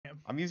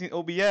I'm using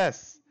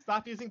OBS.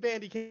 Stop using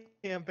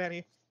Bandicam,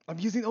 Benny. I'm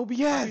using Stop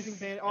OBS. using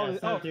Band. Yeah, Oh,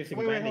 stop using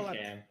wait, hold on.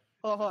 Bandicam.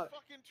 Hold on.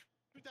 Fucking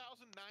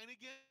 2009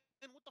 again?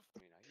 What the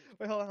f?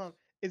 Wait, hold on.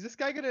 Is this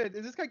guy gonna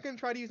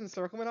try to use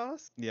encirclement on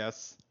us?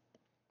 Yes.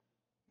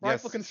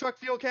 Rifle Yes. construct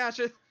field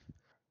caches.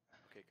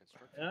 Okay,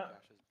 construction Yeah.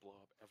 caches blow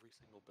up every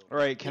single building. All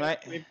right, can I?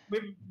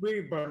 We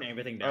burn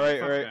everything down. All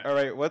right, Fuck all right, that. all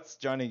right. What's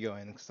Johnny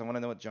going? Because I want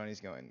to know what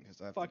Johnny's going. Cause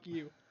I have to- Fuck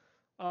you.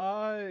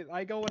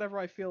 I go whatever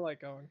I feel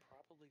like going.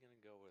 Probably gonna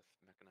go with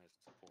mechanized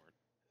support.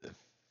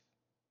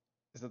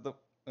 Is that the?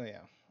 Oh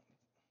yeah.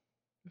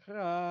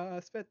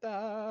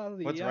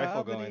 Aspettali What's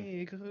Rifle going?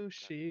 abni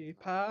cruci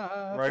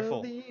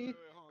Rifle. papali.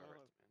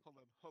 Hold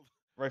on.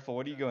 Rifle,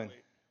 what are you Okay, going? wait.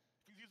 If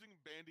he's using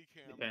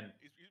Bandicam, Depend.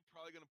 he's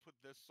probably gonna put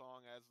this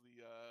song as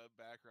the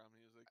background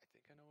music. I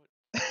think I know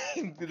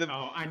what.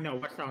 Oh, I know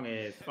what song it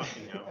is.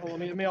 Fucking hell. Oh,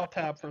 let me all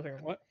tab for a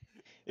second. What?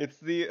 It's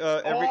the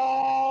every.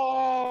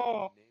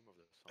 Oh! The name of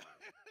the song.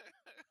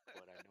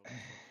 But I know the song.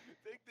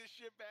 Take this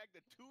shit back to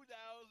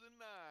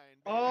 2009.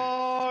 baby.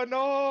 Oh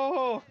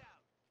no!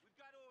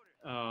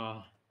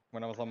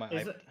 When I was on my.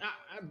 Is it,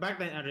 back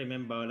then, I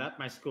remember that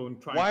my school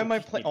tried. Why to am I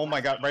teach playing? me Oh my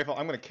God, Pascal. Rifle!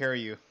 I'm gonna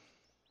carry you.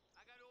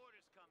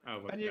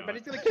 Oh my Benny, God.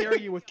 Benny's gonna carry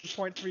you with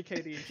 0.3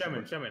 KD.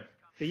 Sherman.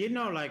 Do you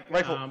know like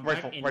Rifle, back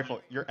rifle, in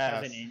rifle, your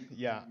ass. 2008,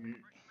 Yeah.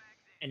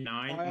 And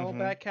 9, File Mhm.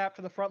 back cap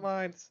to the front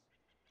lines.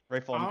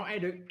 Rifle. our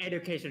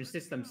education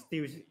system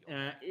still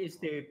is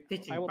still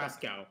teaching I will-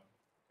 Pascal.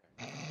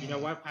 You know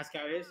what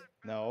Pascal is?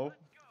 No.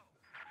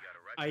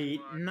 A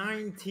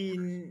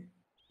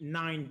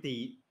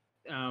 1990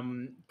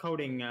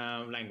 coding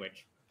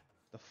language.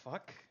 The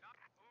fuck?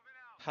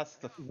 Has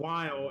the.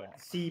 While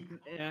C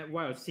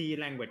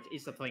language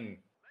is a thing.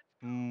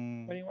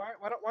 Hmm. Benny, why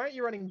aren't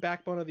you running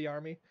Backbone of the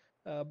Army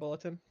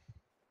bulletin?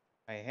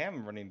 I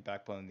am running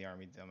Backbone in the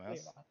Army, No, dumbass.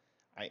 you're not.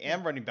 I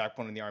am running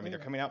Backbone in the Army. No, They're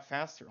you're coming out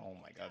faster. Oh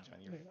my God,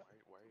 Johnny. No, You're... you're not.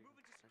 Why are you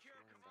running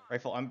back?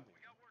 Rifle, I'm.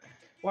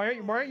 Why are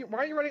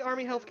you running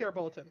Army Healthcare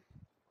Bulletin?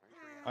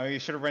 I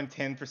should have run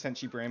 10%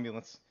 cheaper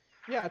ambulance.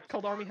 Yeah, it's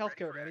called Army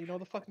Healthcare, man. You know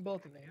the fucking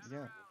bulletin names.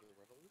 Yeah.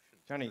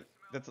 Johnny,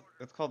 that's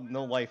called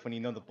no life when you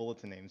know the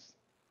bulletin names.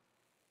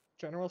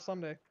 General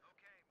Sunday.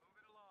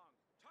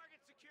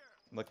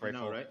 Look, I know,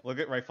 Rifle. right? Look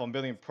at Rifle. I'm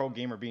building a pro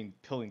gamer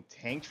building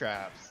tank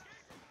traps.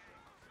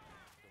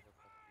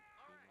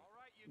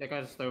 They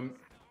got storm.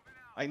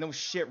 I know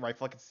shit,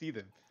 Rifle. I can see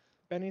them.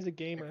 Benny's a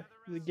gamer.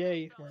 He's a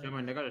gay.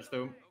 Sherman, they got a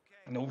storm.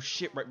 No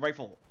shit,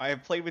 Rifle. I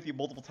have played with you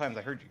multiple times.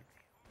 I heard you.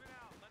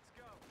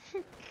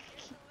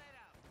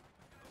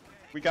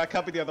 We got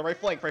company on the right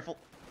flank, Rifle.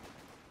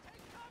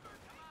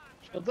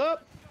 Shields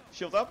up.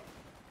 Shields up.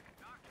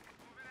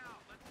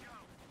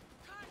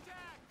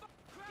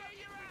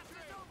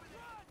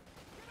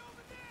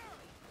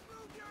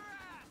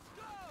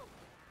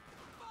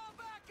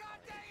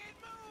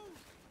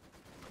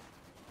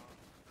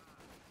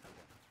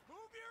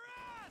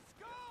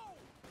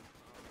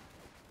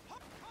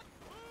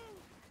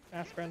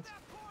 Aspirants.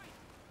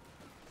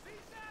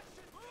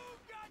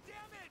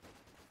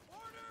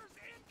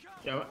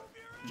 Sherman,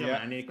 Yeah.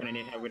 I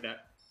need help with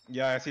that.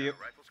 Yeah, I see you.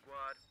 Rifle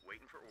squad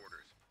waiting for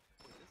orders.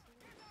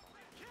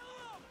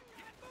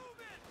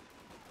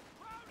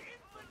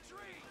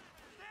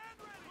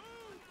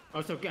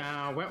 Also,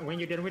 when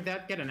you're done with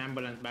that, get an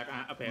ambulance back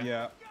up here.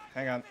 Yeah.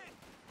 Hang on.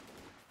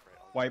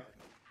 Wipe.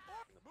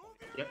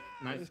 Yep,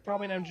 nice. There's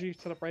probably an MG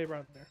set up right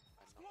around there.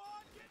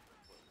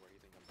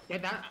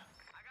 Get that.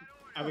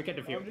 I will get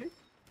the fuel. MG?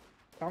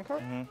 Down car?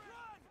 Mhm.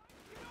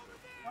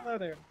 Oh,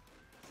 there.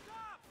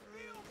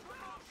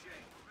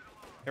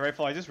 Hey,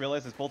 Rifle. I just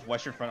realized it's both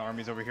Western Front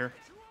armies over here.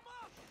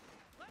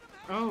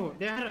 Oh,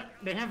 they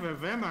have a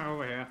Wehrmacht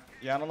over here.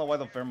 Yeah, I don't know why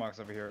the Wehrmacht's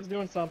over here. He's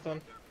doing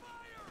something.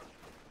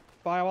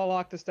 Fire, I'll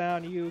lock this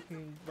down. You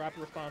can rapid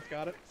response.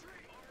 Got it.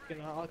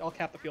 I'll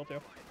cap the field too.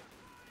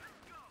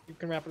 You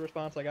can rapid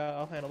response.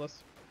 I'll handle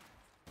this.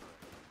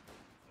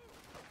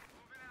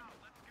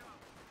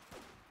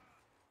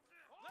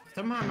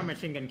 Somehow my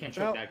machine gun can't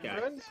shoot Well, that guy.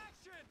 friends,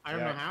 I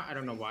don't Yeah. know how, I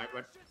don't know why,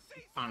 but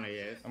finally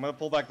it is. I'm gonna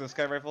pull back this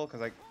guy, Rifle,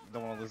 because I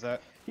don't want to lose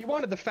that. he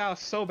wanted the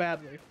Faust so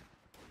badly.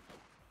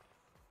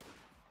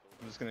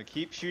 I'm just gonna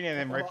keep shooting at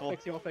him, I'll Rifle.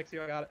 fix you. I'll fix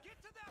you. I got it.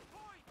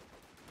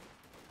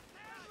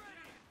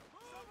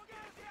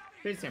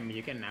 Please tell me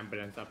you get an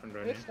ambulance up and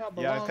running. This now Yeah, it's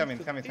belongs coming,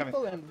 to coming, the coming.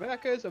 people and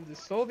workers of the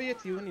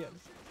Soviet Union.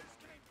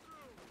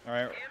 All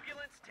right,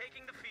 Ambulance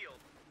taking the field.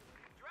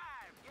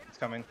 it's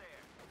coming.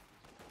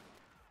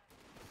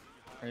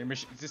 Are you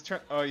just turn?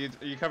 Oh,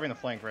 you're covering the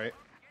flank, right?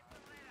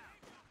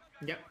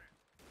 Yep.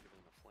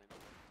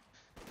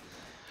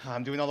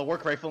 I'm doing all the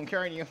work, Rifle. I'm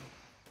carrying you.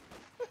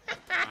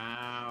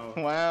 Wow.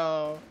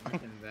 Wow. Look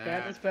at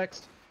That is that.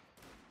 fixed.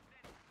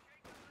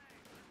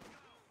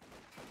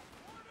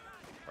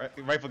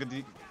 Rifle,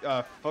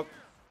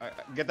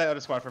 get that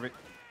other squad for me.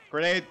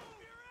 Grenade.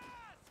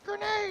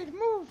 Grenade,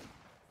 move.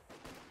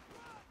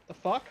 The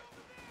fuck?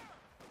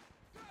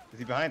 Is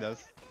he behind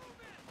us?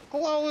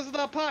 Close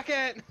the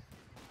pocket.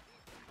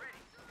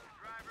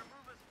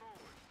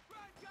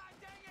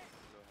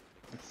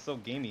 It's so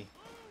gamey.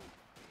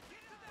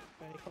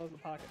 Okay, close the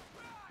pocket.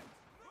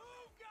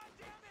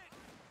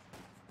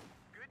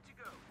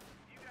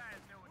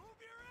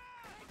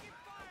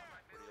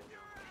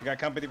 You got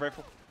company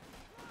rifle?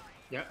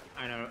 Yep,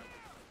 I know.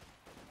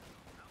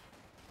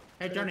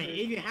 Hey Johnny,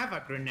 if you have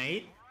a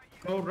grenade,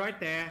 go right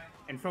there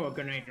and throw a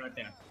grenade right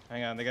there.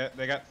 Hang on, they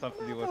got stuff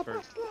to deal with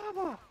first.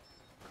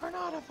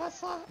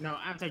 No,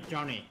 I'm saying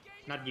Johnny,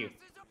 not you.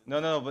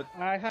 No, but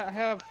I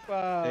have.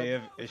 they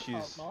have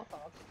issues.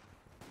 Molotov.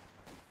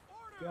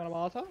 You want a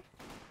Molotov?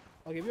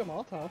 I'll give you a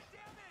Molotov.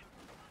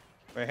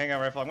 Wait, hang on,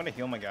 rifle. I'm gonna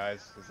heal my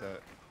guys.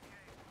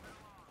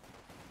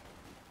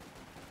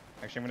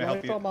 Actually, I'm gonna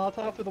help You want you. to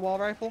throw a Molotov through the wall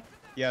rifle?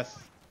 Yes.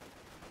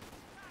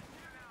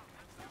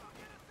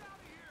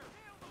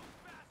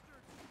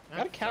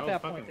 Gotta cap so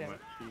that fucking point, damn it. much.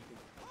 Jesus.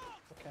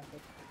 I'll cap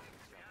it.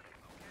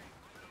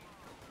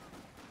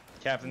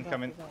 Captain's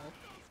coming.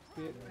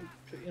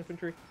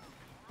 Infantry.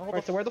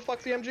 Alright, so where the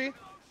fuck's the MG?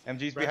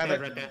 MG's Right behind there,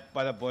 the right there.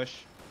 by the bush.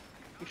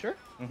 You sure?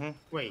 Mhm.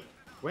 Wait,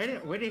 where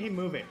did he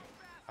move it?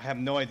 I have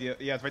no idea.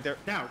 Yeah, it's right there.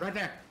 Now, right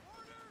there.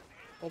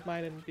 Hold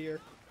mine in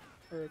beer.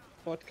 Or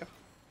vodka.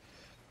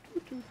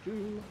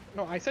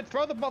 No, I said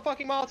throw the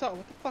fucking Molotov.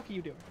 What the fuck are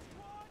you doing?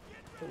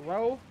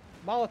 Throw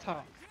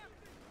Molotov.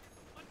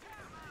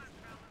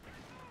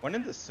 When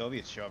did the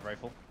Soviets show up,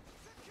 rifle?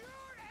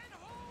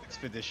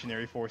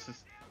 Expeditionary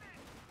forces.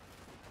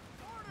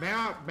 Bail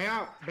out, bail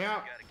out, bail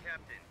out. Got a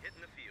captain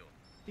hitting the field.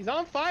 He's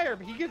on fire,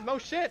 but he gives no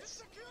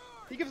shits.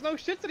 He gives no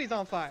shits that he's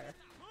on fire.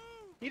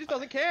 He just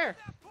doesn't care.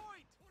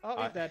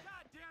 Oh, he's dead.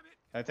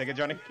 Can I take it,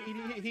 Johnny?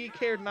 He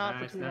cared not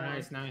Nice, for too long.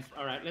 nice, nice.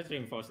 Alright, let's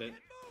reinforce it.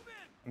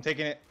 I'm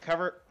taking it.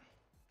 Cover.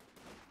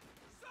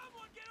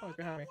 Oh, he's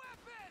behind me.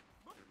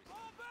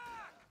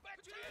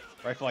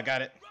 Rifle, I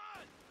got it.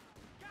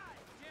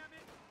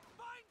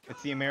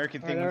 It's the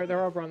American thing. Alright,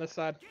 they're over on this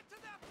side.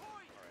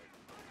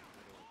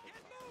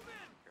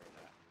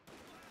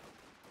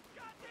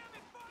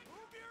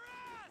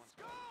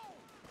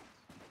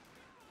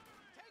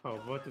 Oh,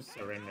 what to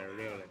surrender,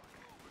 really?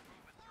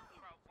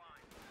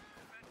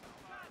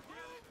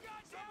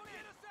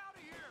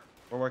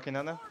 We're working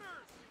on that.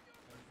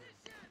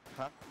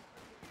 Huh?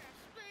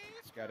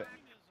 Got it. I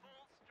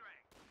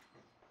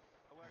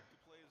like to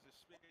play as a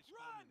space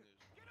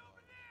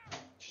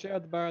communist. Share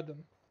the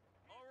burden.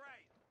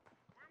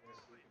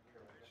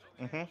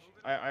 Mhm.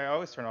 I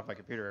always turn off my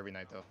computer every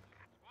night though.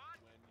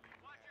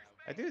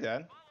 I do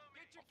that.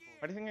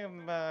 Why do you think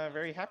I'm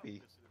very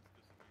happy?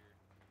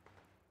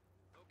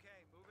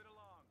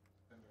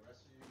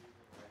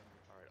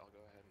 Alright, I'll go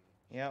ahead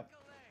and... Yep.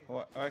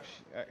 Well,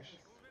 actually,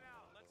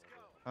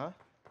 huh?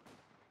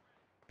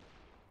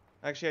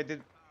 Actually, I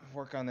did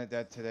work on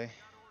that today.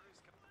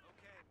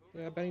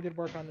 Yeah, Benny did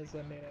work on his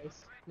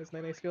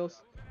nene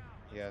skills.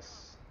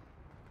 Yes.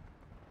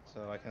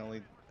 So I can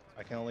only.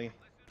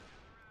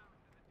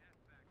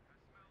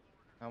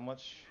 How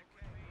much?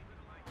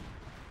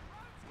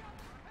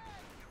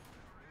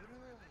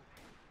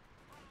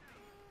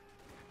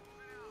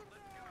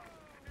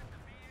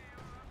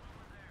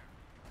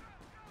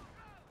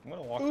 I'm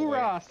gonna walk away.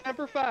 Hoorah!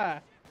 Semper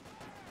Fi!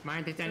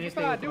 Mine Titanium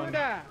Semper Fi, do or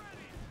die!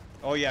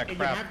 Oh yeah, If you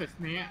crap. have the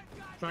snare,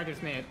 try to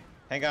snare it.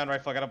 Hang on,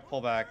 rifle. I gotta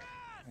pull back.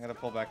 I gotta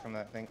pull back from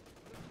that thing.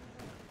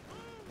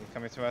 He's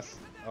coming to us.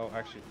 Oh,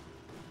 actually,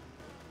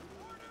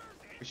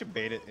 we should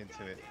bait it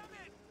into it.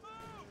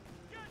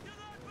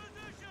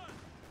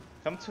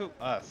 Come to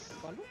us.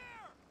 Bundle?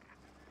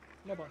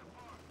 No bundle.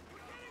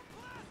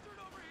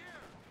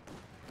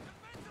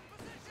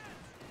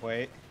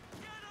 Wait.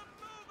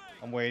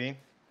 I'm waiting.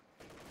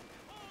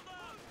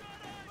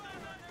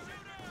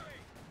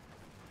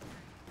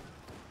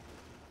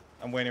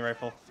 I'm waiting,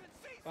 rifle.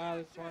 Wow,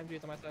 there's four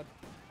MGs on my side.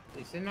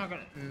 Is he not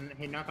gonna?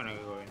 He's not gonna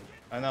go in.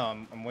 I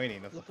know. I'm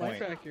waiting. That's The the flank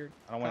point. track, your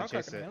I don't want to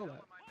Firecracker chase can it. handle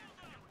that.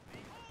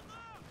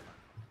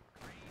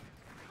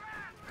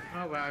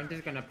 Oh well, I'm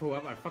just gonna pull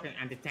up a fucking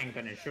anti-tank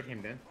gun and shoot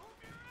him then.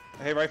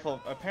 Hey,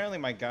 rifle. Apparently,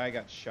 my guy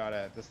got shot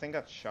at. This thing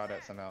got shot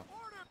at somehow.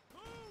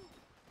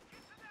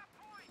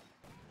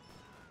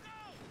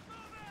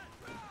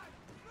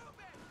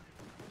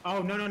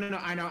 Oh no!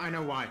 I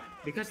know why.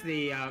 Because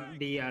the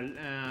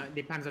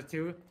Panzer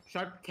II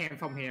shot came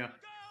from here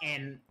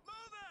and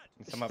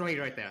Some up. straight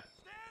right there.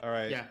 All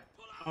right. Yeah.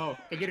 Oh,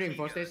 can you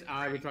reinforce this?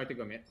 I will try to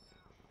go mid.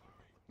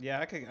 Yeah,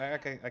 I could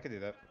do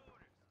that.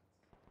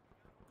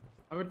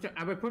 I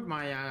would put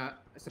my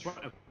support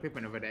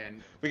equipment over there.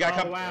 And... We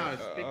got oh,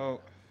 wow.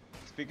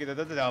 Speaking of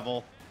the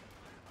devil.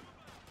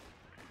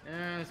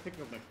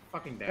 Speaking of the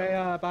fucking devil.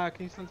 Hey, Bio,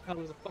 can you send some help?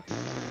 There's a fucking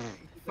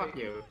Fuck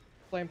you.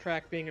 flame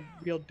track being a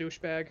real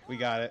douchebag. We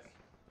got it.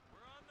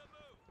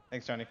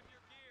 Thanks, Johnny.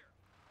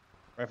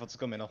 Rifle, let's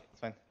go middle. It's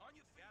fine.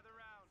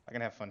 I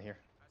can have fun here.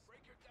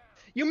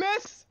 You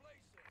miss!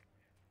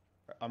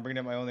 I'm bringing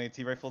up my own AT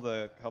rifle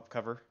to help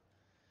cover.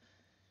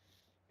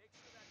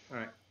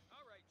 Alright.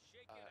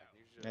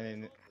 Usually And I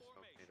then- the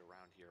smoke made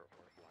around here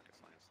or block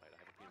its line of sight. I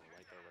have a feeling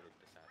right there ready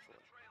to satchel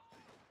it.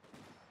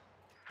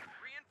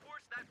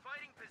 Reinforce that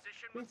fighting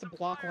position Who with needs to some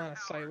block line of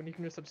firepower. sight when you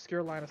can just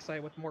obscure line of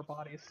sight with more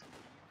bodies?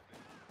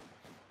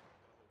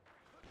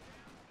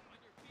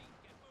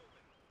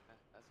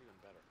 That's even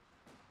better.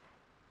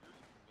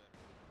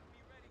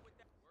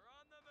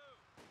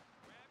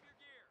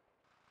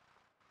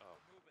 Oh.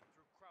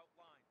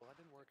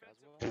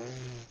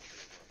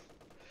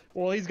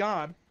 Well, he's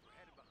gone.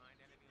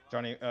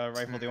 Johnny,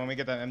 rifle, do you want me to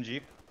get that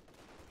MG?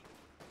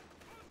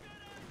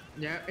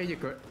 Yeah, you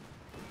could.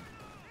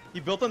 He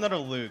built another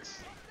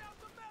Luke's.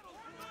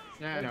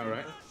 Yeah, I know,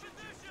 right?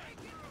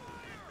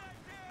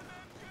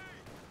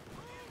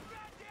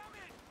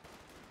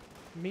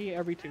 Me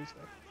every Tuesday.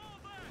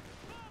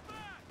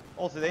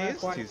 Oh, today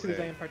is Why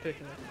Tuesday. in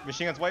particular.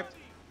 Machine guns wiped.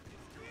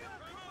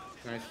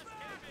 Nice.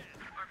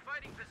 Our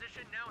fighting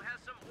position now has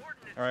some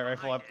ordnance. All right,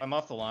 rifle, I'm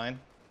off the line.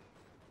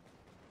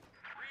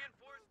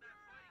 Reinforce that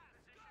fighting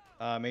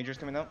position. Major's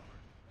coming out.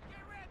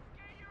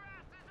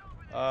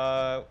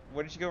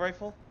 Where did you go,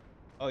 rifle?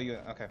 Oh, you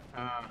okay?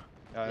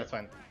 That's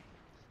fine.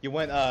 You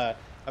went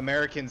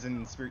Americans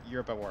in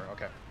Europe at war.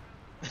 Okay.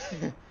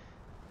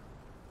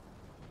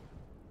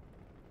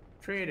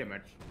 Pretty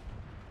much.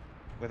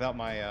 Without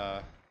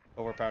my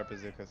overpowered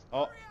bazookas.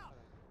 Oh,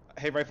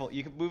 hey rifle,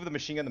 you can move the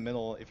machine gun in the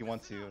middle if you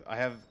want to. I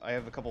have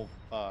a couple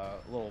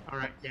little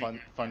Alright,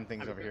 fun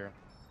things over here.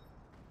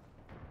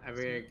 I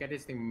will get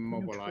this thing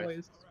New mobilized.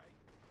 toys.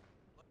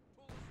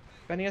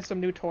 Benny has some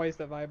new toys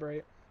that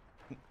vibrate.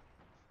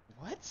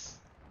 What?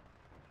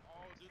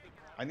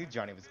 I knew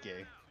Johnny was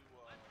gay.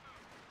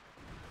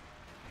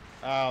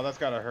 Oh, that's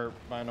gotta hurt,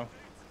 Bino.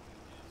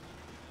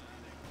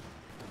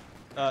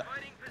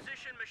 Fighting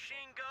position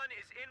machine gun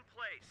is in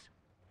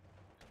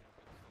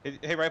place.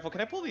 Hey rifle, can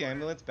I pull the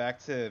ambulance back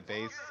to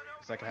base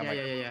so I can have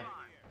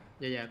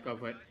Yeah, go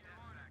for it.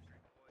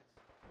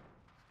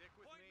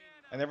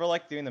 I never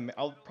like doing the.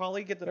 I'll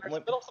probably get the. There's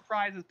little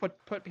surprises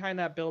put behind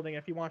that building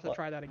if you want to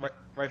try that again.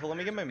 Rifle, let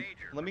me get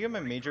my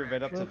major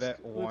vet up to Luke's-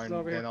 vet Luke's 1,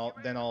 over here.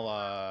 then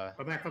I'll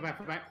Fall back.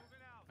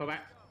 Fall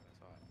back.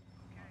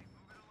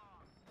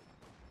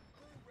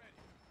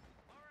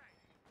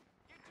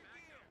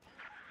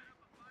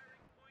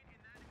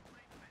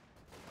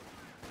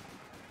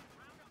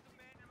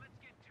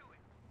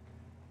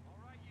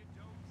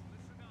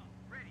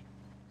 Ready.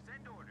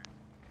 Send orders.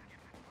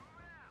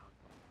 Move out.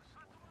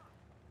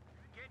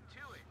 Get to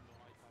it.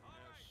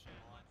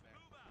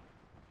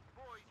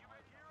 Boys, you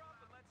back here up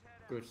and let's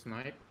head out. Good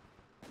snipe.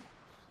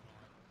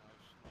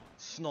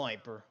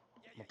 sniper.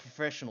 I'm a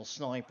professional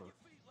sniper.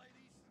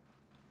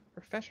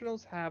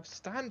 Professionals have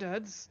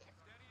standards.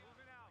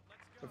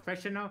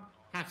 Professional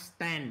have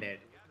standard.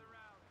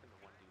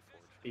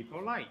 Be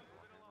polite.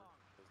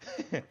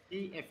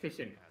 Be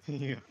efficient.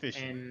 You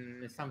efficient.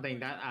 And something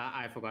that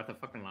I forgot the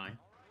fucking line.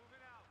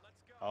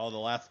 Oh, the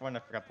last one? I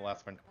forgot the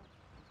last one.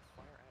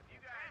 You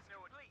guys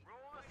know it. Roll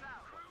us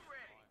out. Crew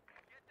ready.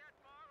 Get that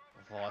far over.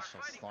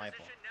 Professional Fighting sniper.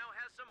 position now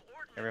has some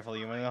ordnance. Hey, Rifle,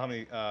 you wanna know how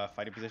many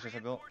fighting positions I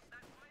built?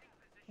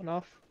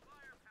 Enough.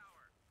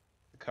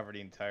 Cover the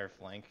entire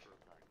flank.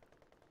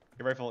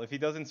 Hey, Rifle, if he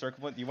does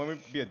encirclement, do you want me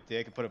to be a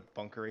dick and put a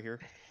bunker right here?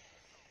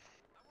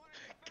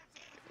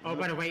 Oh,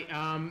 by the way,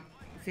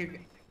 if you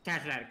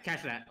catch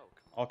that.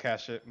 I'll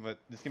cash it, but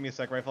just give me a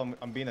sec, Rifle.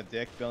 I'm being a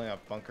dick, building a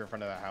bunker in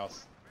front of that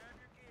house.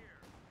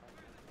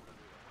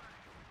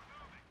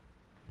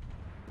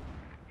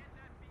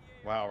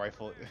 Wow,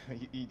 Rifle,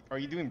 are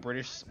you doing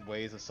British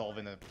ways of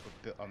solving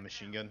a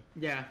machine gun?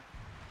 Yeah.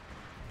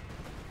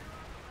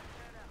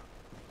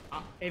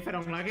 If I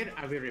don't like it,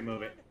 I will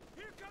remove it.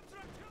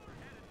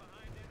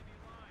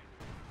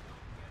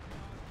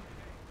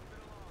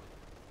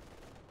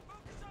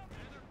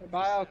 Hey,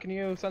 Bio, can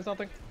you send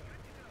something?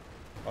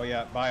 Oh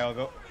yeah, bye, I'll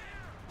go.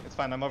 It's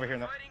fine, I'm over here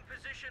now. Fighting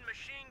position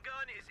machine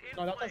gun is in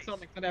No, don't place. send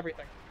something. Send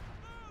everything.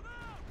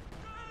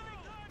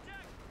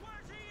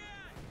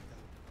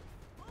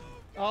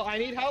 Oh, I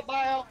need help,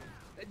 Bio.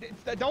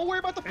 Don't worry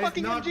about the It's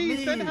fucking not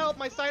MG. Send me. help.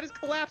 My site is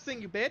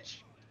collapsing, you bitch.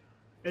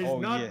 It's Oh,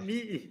 not yeah.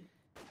 me.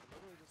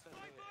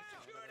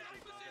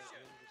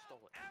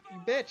 You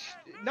bitch.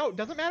 No, it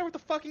doesn't matter with the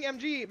fucking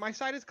MG. My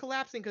site is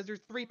collapsing because there's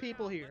 3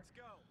 people here.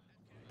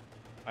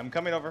 I'm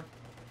coming over.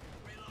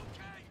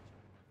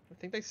 I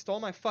think they stole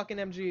my fucking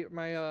MG,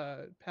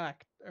 my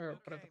pack, or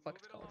whatever the fuck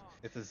it's called.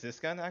 It's a Zis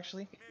gun,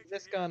 actually.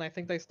 This gun, I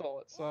think they stole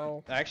it.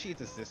 So Actually,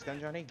 it's a Zis gun,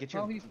 Johnny. Get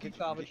your Oh, he's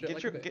salvaged it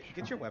like a bitch.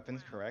 get your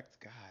weapons correct.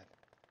 God.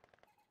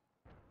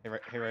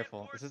 Hey,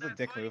 Rifle. This is a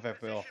dick move. I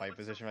build a fight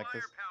position like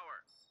this.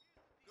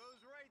 Goes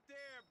right there,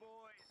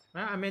 boys.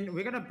 Well, I mean,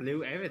 we're gonna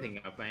blow everything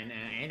up and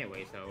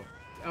anyway, so.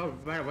 Oh,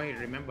 by the way,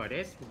 remember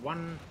this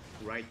one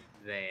right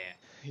there.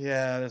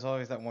 Yeah, there's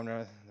always that one right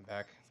in the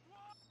back.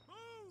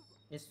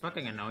 It's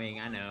fucking annoying,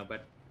 I know,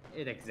 but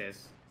it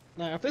exists.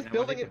 now, if this You know,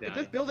 building I need to if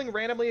this die. building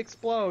randomly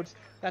explodes,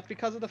 that's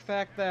because of the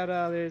fact that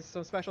there's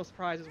some special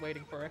surprises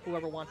waiting for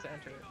whoever wants to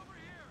enter it.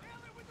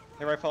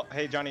 Hey, Rifle.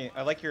 Hey, Johnny.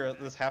 I like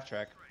this half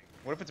track.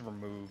 What if it's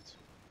removed?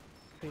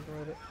 Please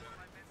remove it.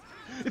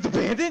 It's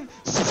abandoned.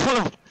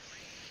 Son of-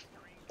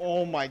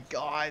 Oh my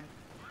God.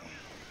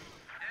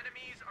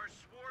 Enemies are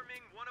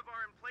swarming one of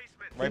our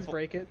emplacements. Please Rifle.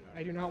 break it.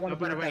 I do not want Oh,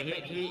 to by be the with way,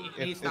 that thing. he's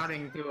It's-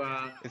 starting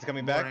to it's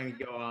coming back? wanting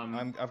to go,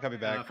 I've coming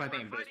back. fighting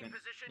Fighting basement.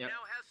 position Yep. now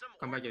has some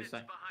Come back to your ordnance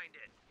side. behind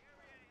it.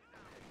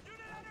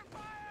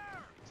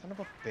 Son of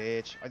a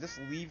bitch. I just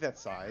leave that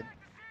side.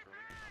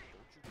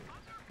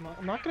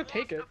 I'm not gonna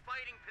take it. The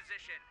fighting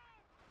position.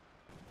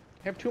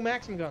 I have 2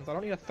 Maxim guns. I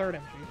don't need a third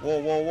MG. Whoa,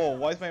 whoa, whoa!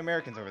 Why is my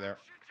Americans over there?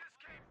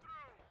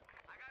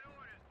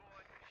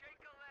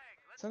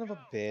 Son of a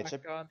bitch! My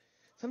God.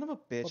 Son of a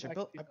bitch! back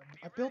to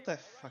I built that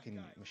fucking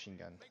machine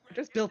gun. I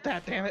just built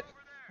that, damn it.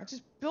 I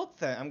just built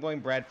that. I'm going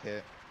Brad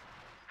Pitt.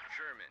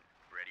 Sherman,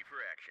 ready for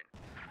action.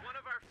 One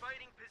of our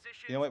fighting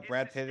positions You know what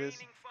Brad Pitt is?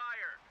 sustaining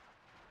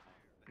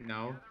fire.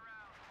 No.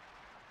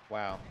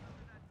 Wow.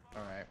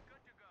 All right.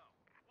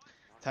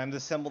 Time to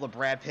assemble the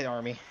Brad Pitt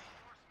army.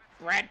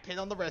 Brad Pitt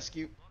on the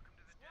rescue.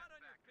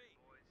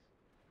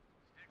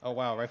 Oh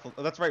wow, Rifle.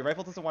 Oh, that's right.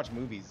 Rifle doesn't watch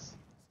movies.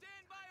 Stand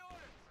by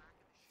orders.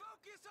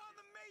 Focus on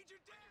the major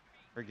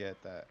damage. Forget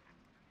that.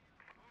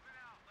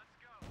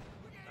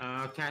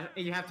 Cash.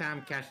 You have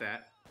time. Cash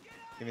that.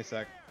 Give me a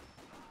sec.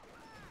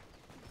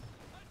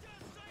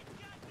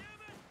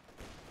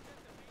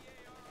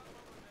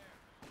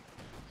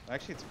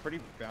 Actually, it's pretty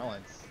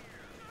balanced.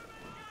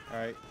 All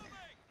right.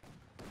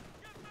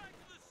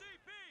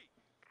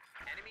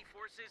 Enemy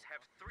forces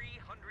have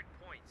 300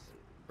 points.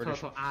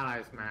 British. Total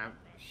allies map.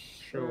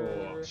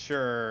 Sure.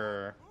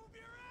 Sure.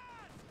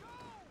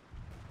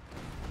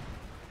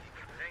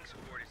 Tank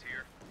support is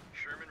here.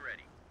 Sherman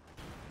ready.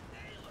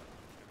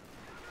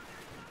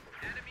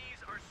 Enemies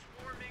are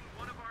swarming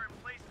one of our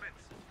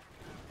emplacements.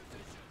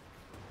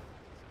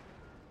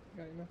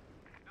 Got you, man.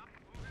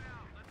 Moving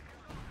out. Let's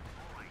go.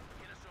 All right,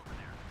 get us over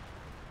there.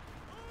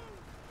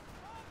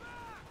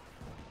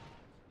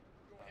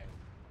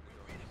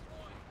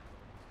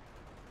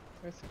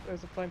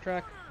 There's a flame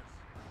track.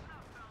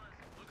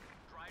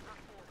 Driver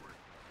forward.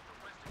 The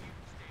rest of you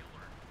stay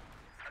alert.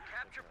 A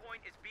capture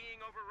point is being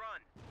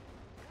overrun.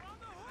 We're on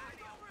the hook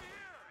over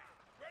here.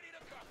 Ready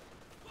to go.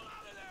 Pull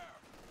out of there.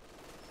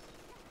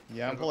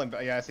 Yeah, I'm pulling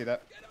back. Yeah, I see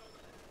that.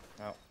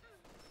 Oh,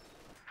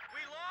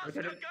 We I lost will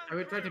the try to, gun I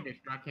will try to crew.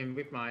 distract him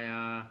with my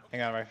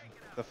hang on, Rifle.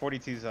 The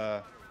 42's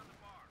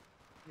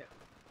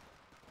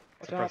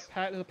Watch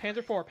out. There's a Panzer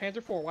IV. Panzer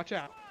IV. Watch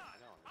out.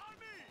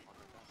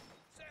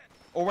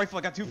 Oh, Rifle,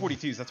 I got 2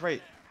 42's. That's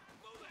right.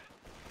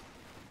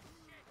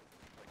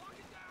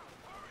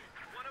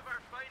 One of our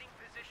fighting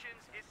positions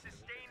is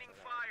sustaining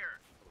fire.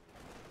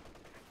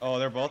 Oh,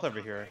 they're both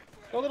over here.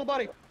 Go, little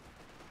buddy. The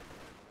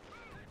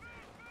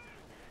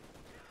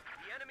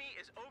enemy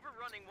is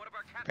overrunning one of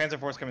our capture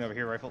Panzer IV's coming over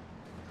here, Rifle.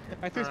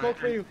 I threw Alright, smoke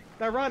for you.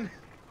 Now run.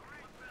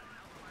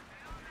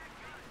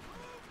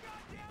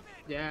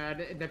 yeah.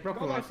 They broke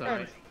Go, on my our side.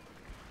 friends.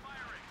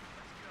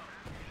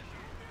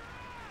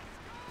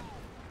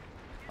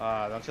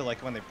 Don't you like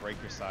it when they break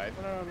your side?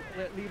 No.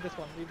 Leave this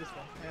one. Leave this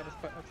one. I have a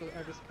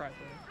surprise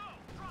for you.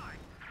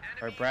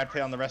 Alright, Brad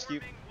Pitt on the rescue.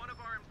 One of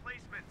our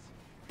emplacements.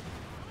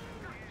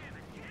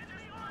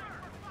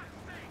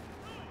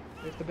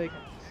 There's the big house.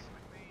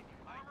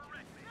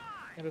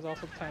 And there's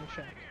also the tiny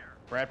shack.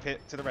 Brad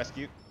Pitt to the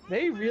rescue.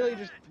 They really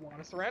just want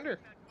to surrender.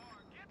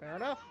 Fair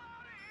enough.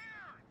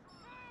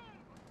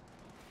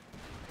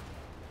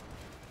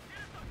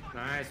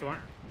 Nice one.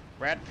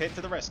 Brad Pitt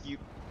to the rescue.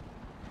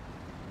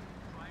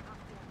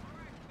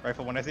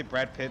 Rifle, when I say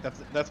Brad Pitt,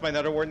 that's my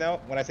another word now.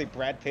 When I say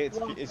Brad Pitt,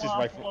 it's just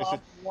Rifle.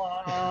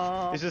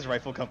 It's just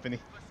Rifle Company.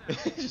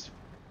 It's just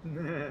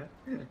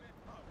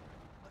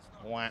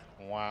wah,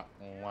 wah,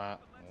 wah,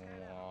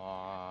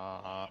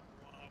 wah. A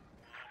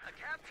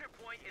capture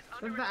point is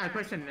under Sometimes I attack.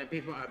 question the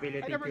people's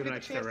ability I never to get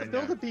like the chance to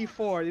surrender. build a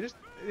B4.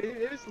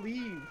 They just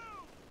leave.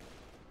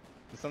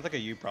 It sounds like a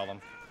you problem.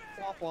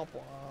 Womp womp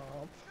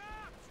womp.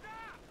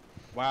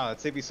 Wow, that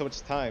saved me so much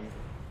time.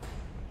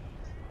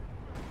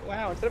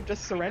 Wow, instead of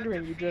just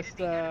surrendering, you just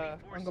unga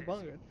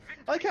bunga.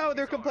 I like how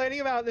they're complaining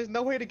about there's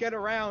no way to get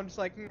around. It's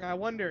like, I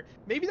wonder,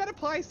 maybe that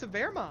applies to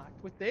Wehrmacht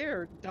with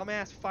their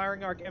dumbass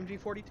firing arc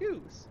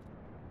MG42s.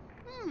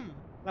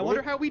 I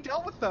wonder how we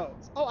dealt with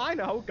those. Oh, I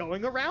know,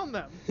 going around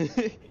them.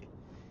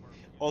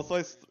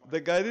 Also, the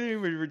guy didn't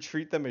even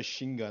retreat the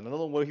machine gun. I don't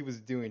know what he was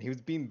doing. He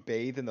was being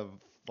bathed in a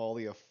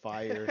volley of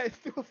fire. I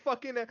threw a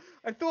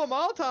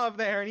Molotov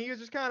there, and he was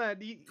just kind of,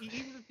 he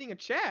was being a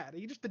Chad.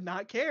 He just did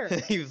not care.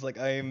 He was like,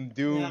 I am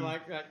doomed.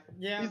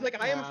 Yeah. He's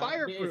like, I am It's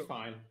fireproof.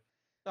 fine.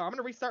 Oh, I'm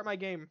gonna restart my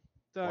game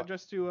What?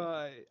 just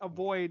to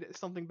avoid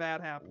something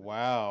bad happening.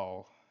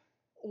 Wow.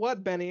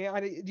 What, Benny?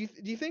 Do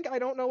you think I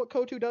don't know what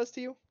KOTU does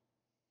to you?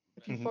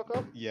 If you fuck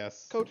up,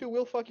 Yes. KOTU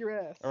will fuck your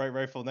ass. Alright,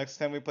 Rifle, next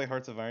time we play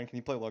Hearts of Iron, can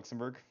you play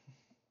Luxembourg?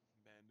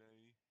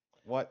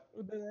 What?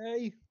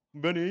 Benny.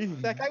 Benny.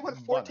 That guy went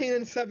 14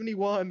 and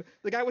 71.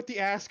 The guy with the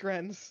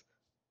Askrens.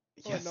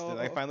 Yes, Oh, did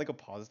I no. finally go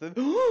positive?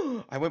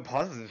 I went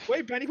positive.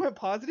 Wait, Benny went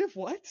positive?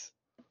 What?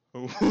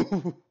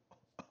 Ooh.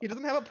 He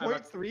doesn't have a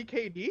 .3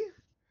 KD?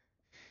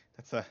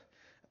 That's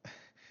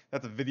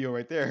a video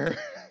right there.